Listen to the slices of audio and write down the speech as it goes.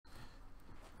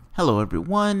Hello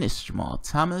everyone, it's Jamal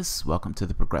Thomas. Welcome to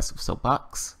the Progressive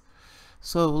Soapbox.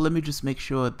 So let me just make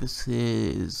sure this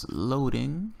is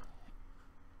loading.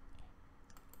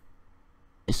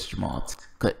 It's Jamal.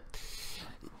 Good.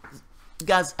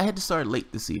 Guys, I had to start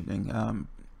late this evening.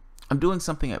 I'm doing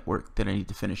something at work that I need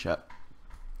to finish up.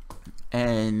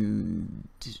 And,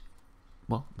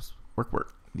 well,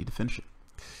 work. Need to finish it.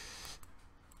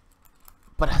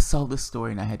 But I saw this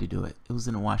story and I had to do it. It was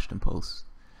in the Washington Post.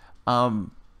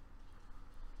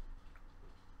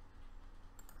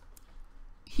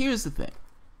 Here's the thing.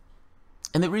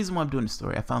 And the reason why I'm doing the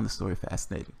story, I found the story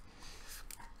fascinating.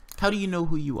 How do you know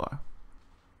who you are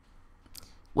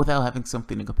without having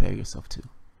something to compare yourself to?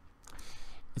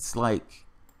 It's like,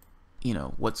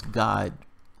 what's God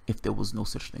if there was no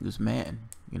such thing as man?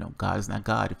 God is not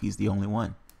God if he's the only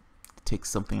one. It takes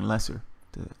something lesser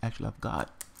to actually have God.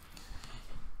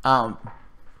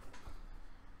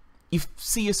 You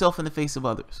see yourself in the face of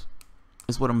others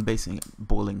is what I'm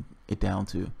boiling it down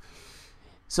to.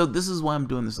 So this is why I'm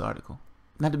doing this article.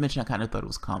 Not to mention I kind of thought it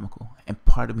was comical, and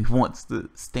part of me wants to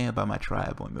stand by my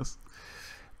tribe on this.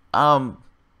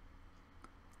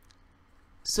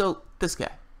 So this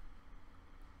guy,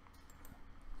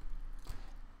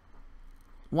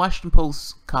 Washington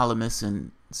Post columnist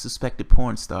and suspected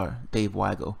porn star Dave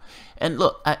Weigel. And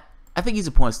look, I think he's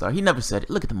a porn star. He never said it.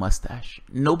 Look at the mustache.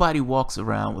 Nobody walks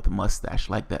around with a mustache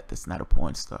like that that's not a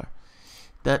porn star.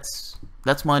 That's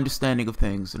my understanding of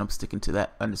things, and I'm sticking to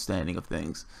that understanding of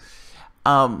things.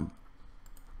 El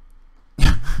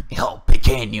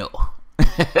Pequeño.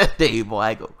 Dave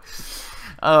Weigel.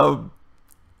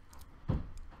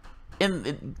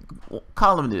 In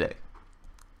column today.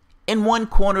 In one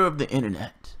corner of the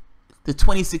internet, the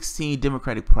 2016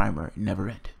 Democratic primary never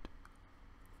ended.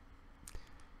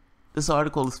 This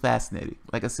article is fascinating.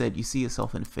 Like I said, you see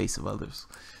yourself in the face of others.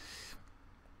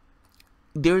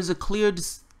 There is a clear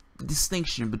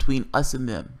distinction between us and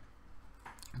them.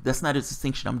 That's not a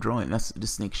distinction I'm drawing. That's a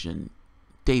distinction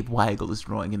Dave Weigel is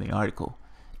drawing in the article.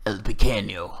 El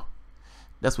Pequeño.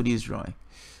 That's what he's drawing.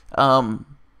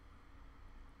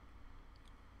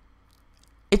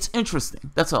 It's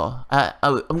interesting. That's all.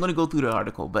 I'm going to go through the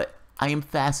article, but I am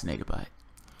fascinated by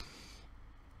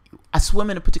it. I swim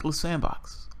in a particular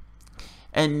sandbox.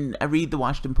 And I read the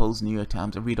Washington Post, New York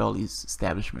Times. I read all these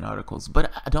establishment articles,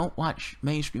 but I don't watch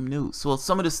mainstream news. So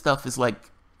some of this stuff is like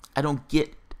I don't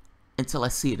get until I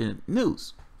see it in the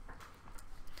news.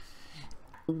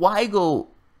 Weigel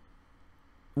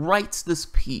writes this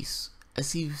piece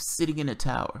as he's sitting in a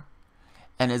tower,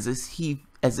 and as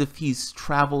if he's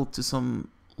traveled to some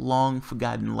long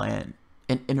forgotten land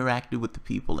and interacted with the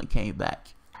people and came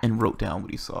back and wrote down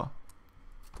what he saw.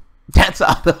 That's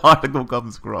how the article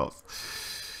comes across.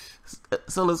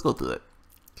 So let's go through it.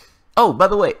 Oh, by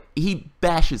the way, he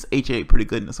bashes HA pretty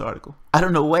good in this article. I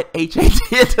don't know what HA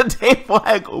did to Dave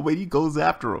Weigel, but he goes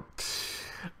after him.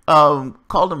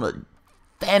 Called him a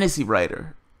fantasy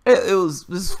writer. It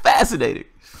was fascinating.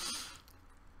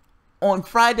 On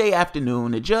Friday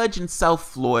afternoon, a judge in South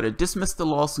Florida dismissed the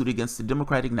lawsuit against the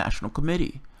Democratic National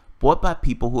Committee, brought by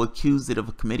people who accused it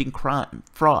of committing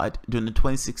fraud during the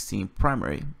 2016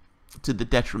 primary to the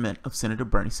detriment of Senator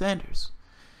Bernie Sanders.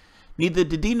 Neither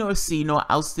the D nor C nor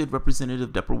ousted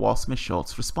Representative Deborah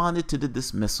Wasserman-Schultz responded to the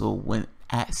dismissal when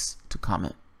asked to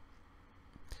comment.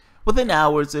 Within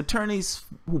hours, the attorneys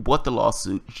who brought the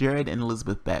lawsuit, Jared and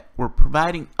Elizabeth Beck, were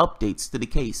providing updates to the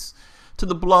case to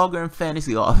the blogger and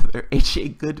fantasy author H.A.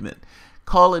 Goodman,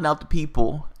 calling out the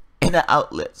people and the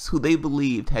outlets who they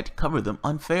believed had covered them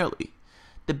unfairly.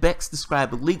 The Becks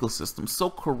described a legal system so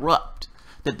corrupt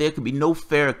that there could be no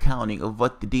fair accounting of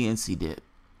what the DNC did.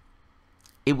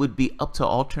 It would be up to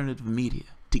alternative media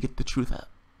to get the truth out.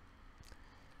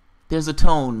 There's a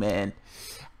tone, man.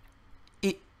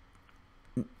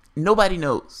 Nobody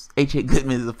knows H.A.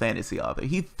 Goodman is a fantasy author.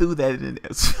 He threw that in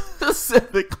there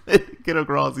specifically to get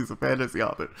across he's a fantasy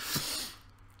author.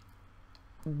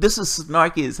 This is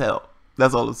snarky as hell.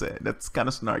 That's all I'm saying. That's kind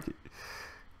of snarky.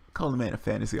 Call the man a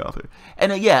fantasy author.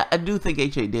 And yeah, I do think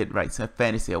H.A. did write some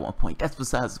fantasy at one point. That's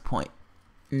besides the point.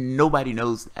 Nobody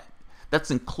knows that.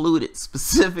 That's included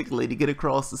specifically to get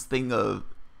across this thing of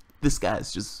this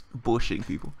guy's just bullshitting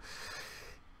people.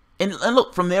 And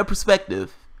look, from their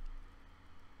perspective,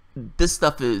 this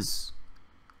stuff is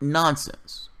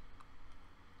nonsense.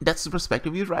 That's the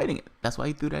perspective he was writing it. That's why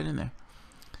he threw that in there.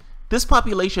 This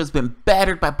population has been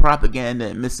battered by propaganda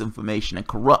and misinformation and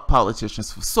corrupt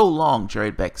politicians for so long,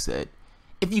 Jared Beck said.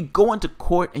 If you go into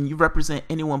court and you represent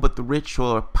anyone but the rich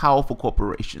or a powerful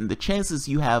corporation, the chances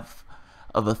you have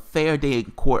of a fair day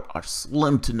in court are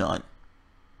slim to none.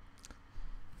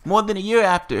 More than a year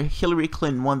after Hillary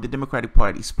Clinton won the Democratic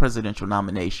Party's presidential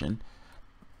nomination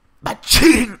by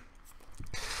cheating,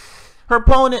 her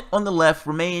opponent on the left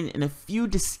remained in a few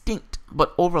distinct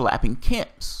but overlapping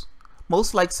camps.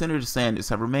 Most, like Senator Sanders,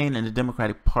 have remained in the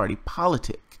Democratic Party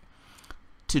politic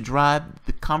to drive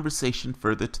the conversation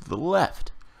further to the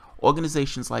left.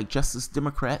 Organizations like Justice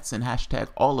Democrats and hashtag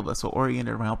All of Us are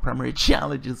oriented around primary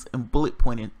challenges and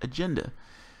bullet-pointed agenda.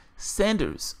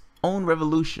 Sanders' own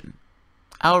revolution,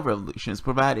 our revolution, is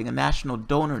providing a national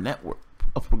donor network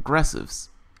of progressives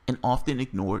and often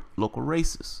ignored local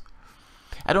races.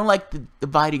 I don't like the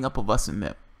dividing up of us and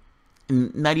them,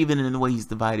 and not even in the way he's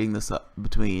dividing this up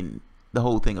between the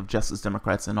whole thing of Justice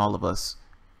Democrats and All of Us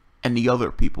and the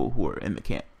other people who are in the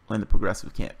camp, in the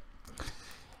progressive camp.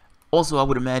 Also, I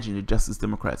would imagine the Justice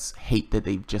Democrats hate that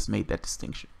they've just made that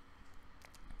distinction.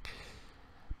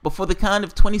 But for the kind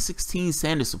of 2016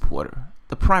 Sanders supporter,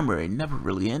 the primary never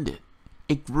really ended.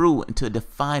 It grew into a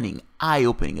defining,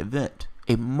 eye-opening event,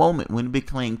 a moment when it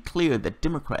became clear that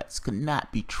Democrats could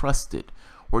not be trusted,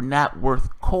 were not worth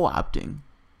co-opting,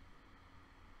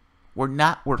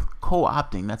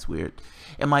 that's weird,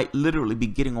 and might literally be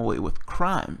getting away with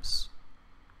crimes.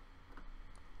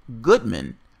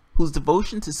 Goodman, whose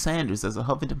devotion to Sanders as a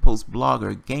Huffington Post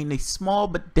blogger gained a small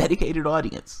but dedicated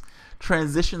audience,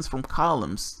 transitions from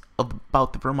columns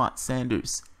about the Vermont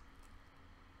Senator's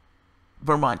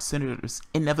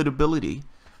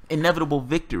inevitable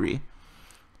victory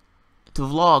to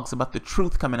vlogs about the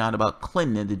truth coming out about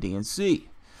Clinton and the DNC.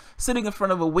 Sitting in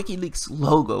front of a WikiLeaks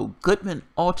logo, Goodman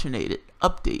alternated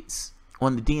updates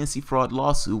on the DNC fraud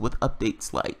lawsuit with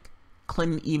updates like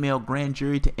Clinton emailed grand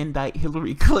jury to indict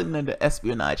Hillary Clinton under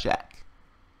Espionage Act,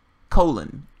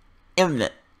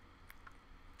 imminent,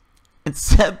 and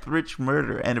Seth Rich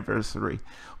murder anniversary,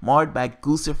 marred by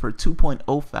Guccifer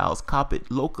 2.0 files copied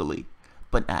locally,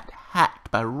 but not hacked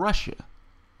by Russia.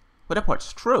 Well, that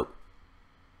part's true.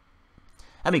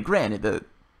 I mean, granted,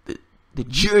 the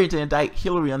jury to indict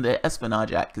Hillary under the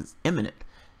Espionage Act is imminent.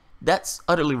 That's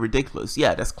utterly ridiculous.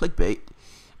 Yeah, that's clickbait.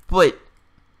 But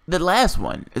the last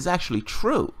one is actually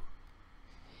true.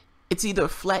 It's either a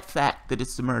flat fact that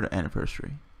it's the murder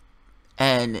anniversary,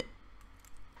 and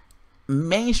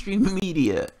mainstream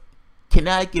media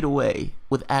cannot get away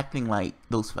with acting like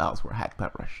those files were hacked by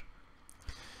Russia.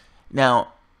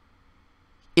 Now,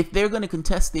 if they're going to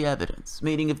contest the evidence,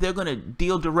 meaning if they're going to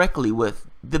deal directly with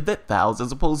the vet files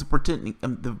as opposed to pretending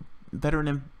the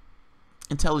veteran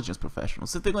intelligence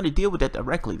professionals, if they're going to deal with that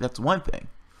directly, that's one thing.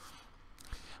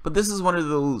 But this is one of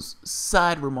those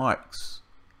side remarks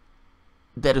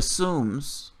that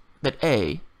assumes that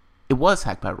A, it was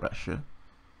hacked by Russia.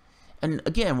 And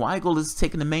again, Weigel is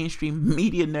taking the mainstream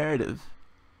media narrative,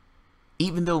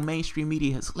 even though mainstream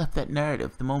media has left that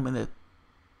narrative the moment that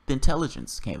the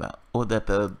intelligence came out, or that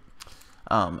the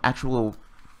actual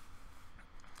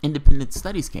independent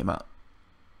studies came out.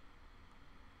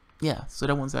 Yeah, so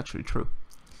that one's actually true.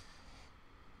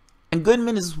 And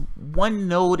Goodman is one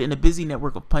node in a busy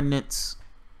network of pundits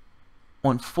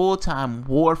on full-time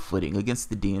war footing against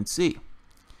the DNC.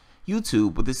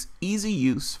 YouTube, with its easy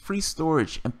use, free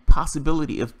storage, and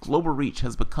possibility of global reach,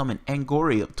 has become an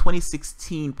Angora of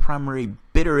 2016 primary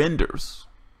bitter enders.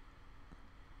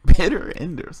 Bitter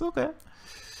enders, okay.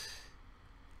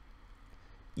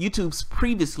 YouTube's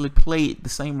previously played the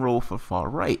same role for far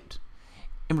right.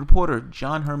 And reporter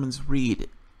John Herman's Reed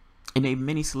named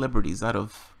many celebrities out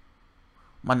of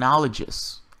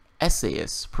monologists,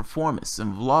 essayists, performers,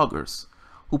 and vloggers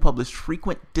who published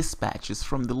frequent dispatches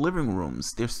from the living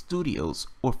rooms, their studios,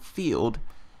 or field,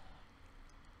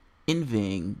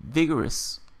 envying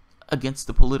vigorous against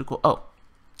the political,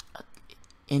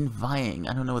 envying,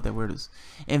 I don't know what that word is,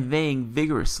 envying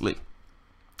vigorously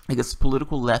against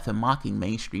political left and mocking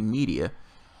mainstream media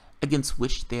against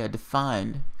which they are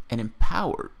defined and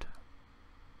empowered.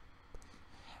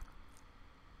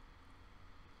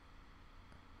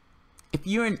 If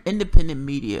you're an independent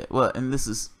media, well, and this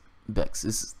is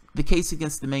Beck's, the case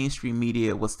against the mainstream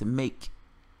media was to make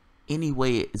any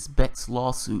way as Beck's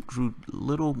lawsuit drew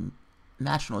little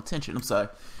national attention. I'm sorry,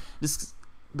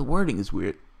 the wording is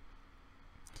weird.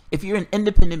 If you're an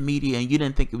independent media and you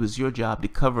didn't think it was your job to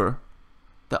cover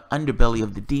the underbelly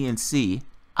of the DNC,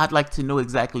 I'd like to know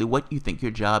exactly what you think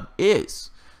your job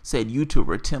is, said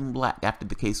YouTuber Tim Black after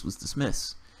the case was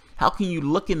dismissed. How can you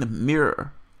look in the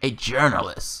mirror, a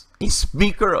journalist, a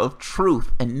speaker of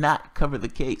truth, and not cover the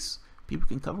case? People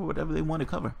can cover whatever they want to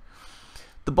cover.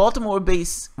 The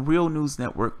Baltimore-based Real News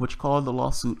Network, which called the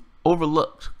lawsuit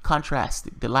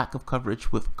contrasted the lack of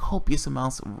coverage with copious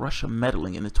amounts of Russia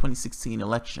meddling in the 2016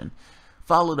 election,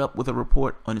 followed up with a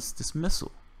report on its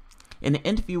dismissal. In an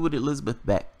interview with Elizabeth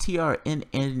Beck,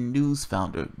 TRNN News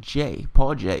founder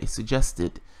Paul J,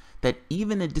 suggested that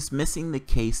even in dismissing the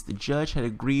case, the judge had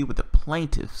agreed with the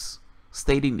plaintiffs,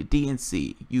 stating the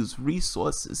DNC used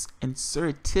resources and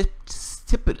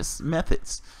surreptitious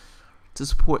methods to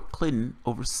support Clinton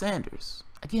over Sanders.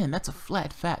 Again, that's a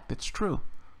flat fact. That's true.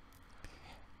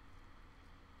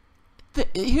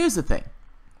 Here's the thing.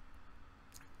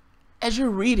 As you're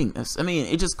reading this, I mean,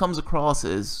 it just comes across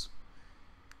as,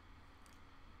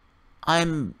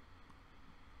 I'm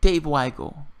Dave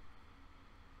Weigel.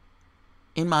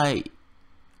 In my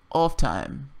off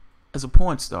time as a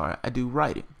porn star, I do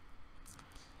writing.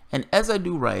 And as I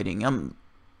do writing, I'm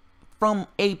from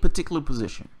a particular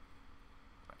position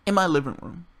in my living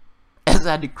room, as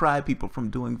I decry people from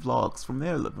doing vlogs from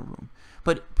their living room.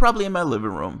 But probably in my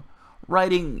living room,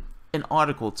 writing an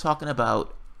article talking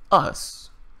about us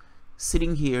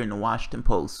sitting here in the Washington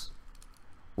Post,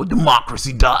 where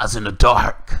democracy dies in the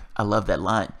dark. I love that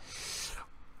line.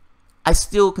 I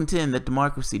still contend that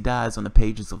democracy dies on the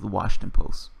pages of the Washington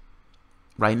Post,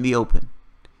 right in the open.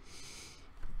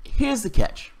 Here's the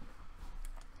catch.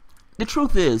 The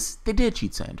truth is, they did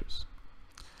cheat Sanders.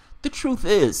 The truth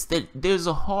is that there's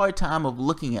a hard time of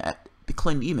looking at the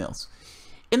Clinton emails.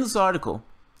 In this article,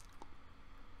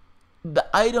 the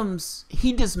items,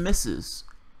 he dismisses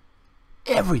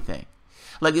everything.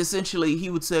 Like, essentially, he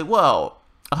would say, well,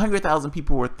 100,000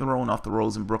 people were thrown off the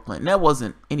rolls in Brooklyn. And that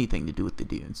wasn't anything to do with the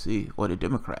DNC or the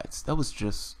Democrats. That was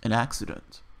just an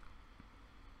accident.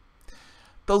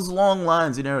 Those long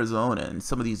lines in Arizona and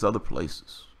some of these other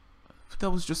places, that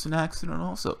was just an accident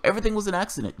also. Everything was an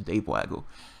accident, Dave Weigel.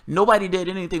 Nobody did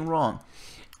anything wrong.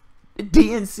 The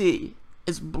DNC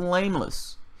is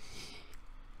blameless.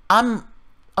 I'm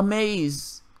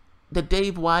amazed that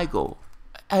Dave Weigel,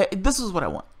 this is what I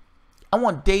want. I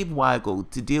want Dave Weigel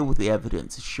to deal with the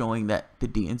evidence showing that the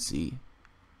DNC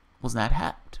was not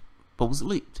hacked, but was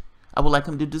leaked. I would like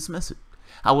him to dismiss it.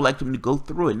 I would like him to go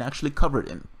through it and actually cover it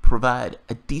and provide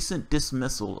a decent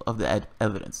dismissal of the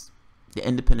evidence, the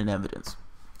independent evidence.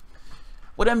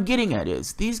 What I'm getting at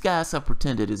is, these guys have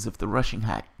pretended as if the Russian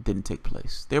hack didn't take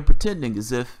place. They're pretending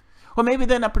as if, or maybe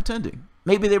they're not pretending.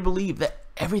 Maybe they believe that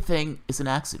everything is an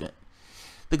accident.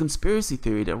 The conspiracy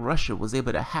theory that Russia was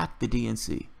able to hack the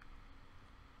DNC.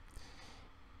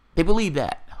 They believe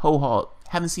that whole hog.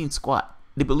 Haven't seen squat.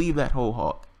 They believe that whole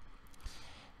hog.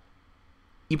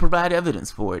 You provide evidence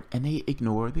for it, and they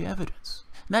ignore the evidence.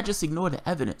 Not just ignore the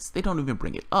evidence, they don't even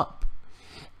bring it up.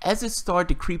 As it started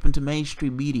to creep into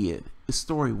mainstream media, the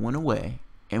story went away,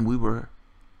 and we were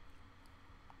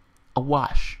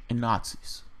awash in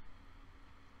Nazis.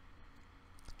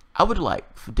 I would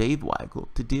like for Dave Weigel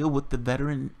to deal with the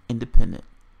veteran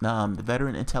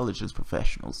intelligence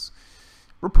professionals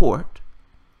report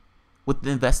with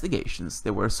the investigations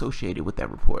that were associated with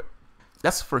that report.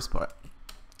 That's the first part.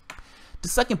 The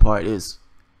second part is,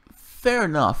 fair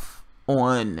enough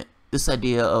on this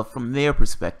idea of, from their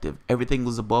perspective, everything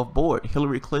was above board.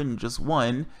 Hillary Clinton just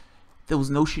won. There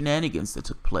was no shenanigans that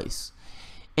took place.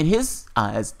 In his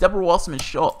eyes, Deborah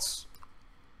Wasserman-Schultz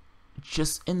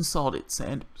just insulted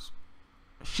Sanders.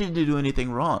 She didn't do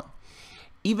anything wrong.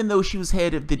 Even though she was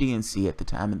head of the DNC at the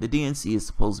time, and the DNC is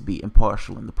supposed to be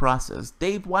impartial in the process,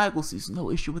 Dave Weigel sees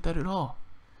no issue with that at all.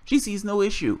 She sees no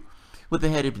issue with the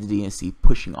head of the DNC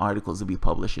pushing articles to be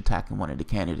published attacking one of the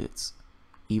candidates,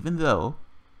 even though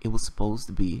it was supposed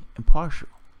to be impartial.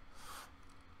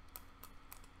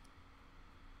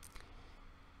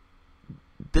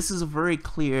 This is a very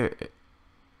clear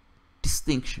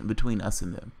distinction between us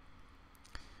and them.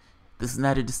 This is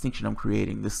not a distinction I'm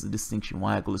creating. This is a distinction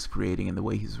Weigel is creating in the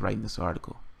way he's writing this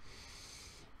article.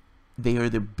 They are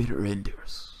the bitter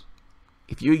enders.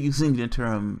 If you're using the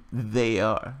term they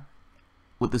are,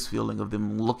 with this feeling of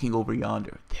them looking over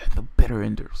yonder, they're the bitter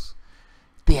enders.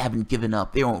 They haven't given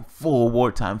up. They're on full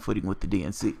wartime footing with the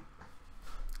DNC.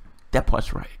 That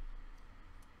part's right.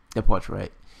 That part's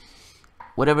right.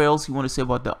 Whatever else you want to say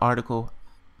about the article,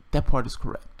 that part is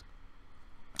correct.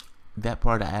 That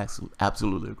part I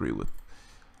absolutely agree with.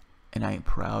 And I am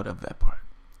proud of that part.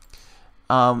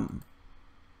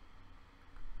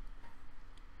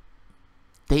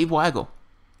 Dave Weigel.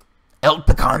 El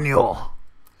Tacaño.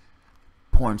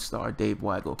 Pornstar Dave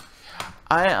Weigel.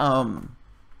 I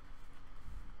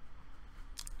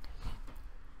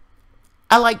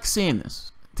like seeing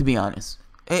this, to be honest.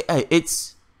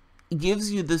 It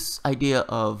gives you this idea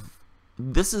of,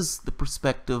 this is the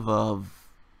perspective of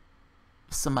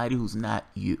somebody who's not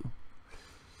you.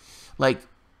 Like,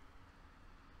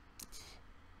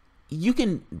 you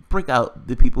can break out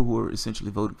the people who are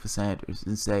essentially voting for Sanders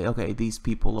and say, okay, these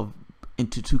people are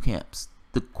into two camps.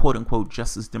 the quote-unquote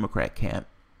Justice Democrat camp,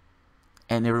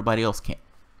 and everybody else can't.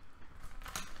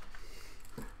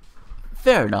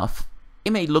 Fair enough.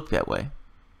 It may look that way.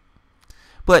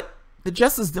 But the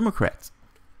Justice Democrats,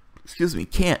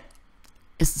 can't.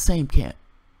 It's the same camp.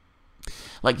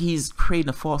 Like, he's creating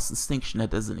a false distinction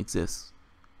that doesn't exist.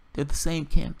 They're the same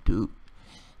camp, dude.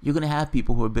 You're going to have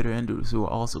people who are bitter enders who are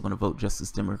also going to vote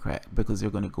Justice Democrat because they're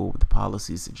going to go with the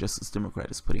policies that Justice Democrat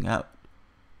is putting out.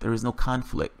 There is no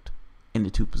conflict in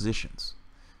the two positions.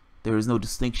 There is no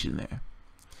distinction there.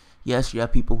 Yes, you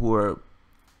have people who are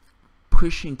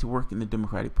pushing to work in the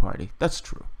Democratic Party. That's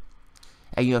true.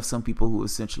 And you have some people who are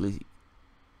essentially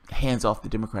hands off the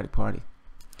Democratic Party.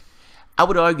 I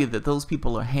would argue that those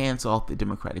people are hands off the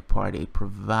Democratic Party,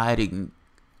 providing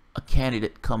a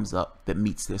candidate comes up that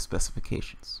meets their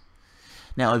specifications.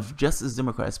 Now, if Justice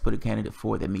Democrats put a candidate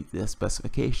forward that meets their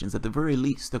specifications, at the very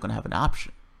least, they're going to have an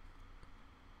option.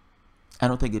 I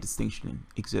don't think a distinction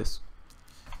exists.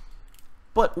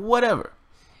 But whatever.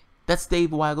 That's Dave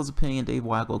Weigel's opinion. Dave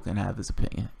Weigel can have his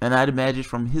opinion. And I'd imagine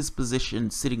from his position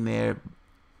sitting there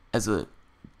as a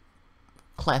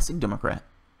classic Democrat,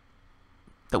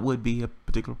 that would be a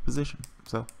particular position.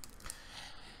 So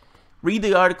read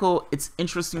the article. It's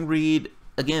interesting read.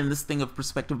 Again, this thing of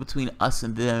perspective between us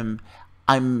and them,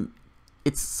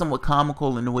 it's somewhat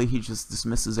comical in the way he just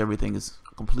dismisses everything as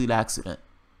a complete accident.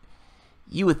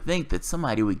 You would think that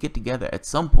somebody would get together at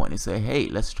some point and say, hey,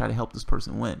 let's try to help this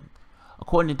person win.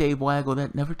 According to Dave Weigel,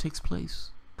 that never takes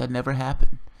place. That never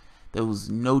happened. There was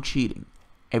no cheating.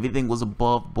 Everything was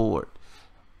above board.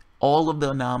 All of the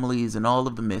anomalies and all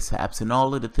of the mishaps and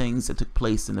all of the things that took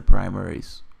place in the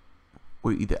primaries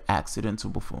were either accidents or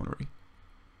buffoonery.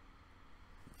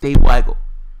 Dave Weigel,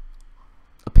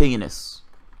 opinionist,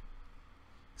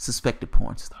 suspected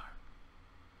porn star.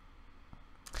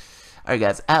 Alright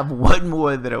guys, I have one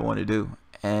more that I want to do,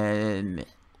 and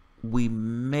we're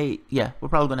probably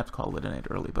going to have to call it a night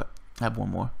early, but I have one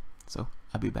more, so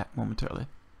I'll be back momentarily.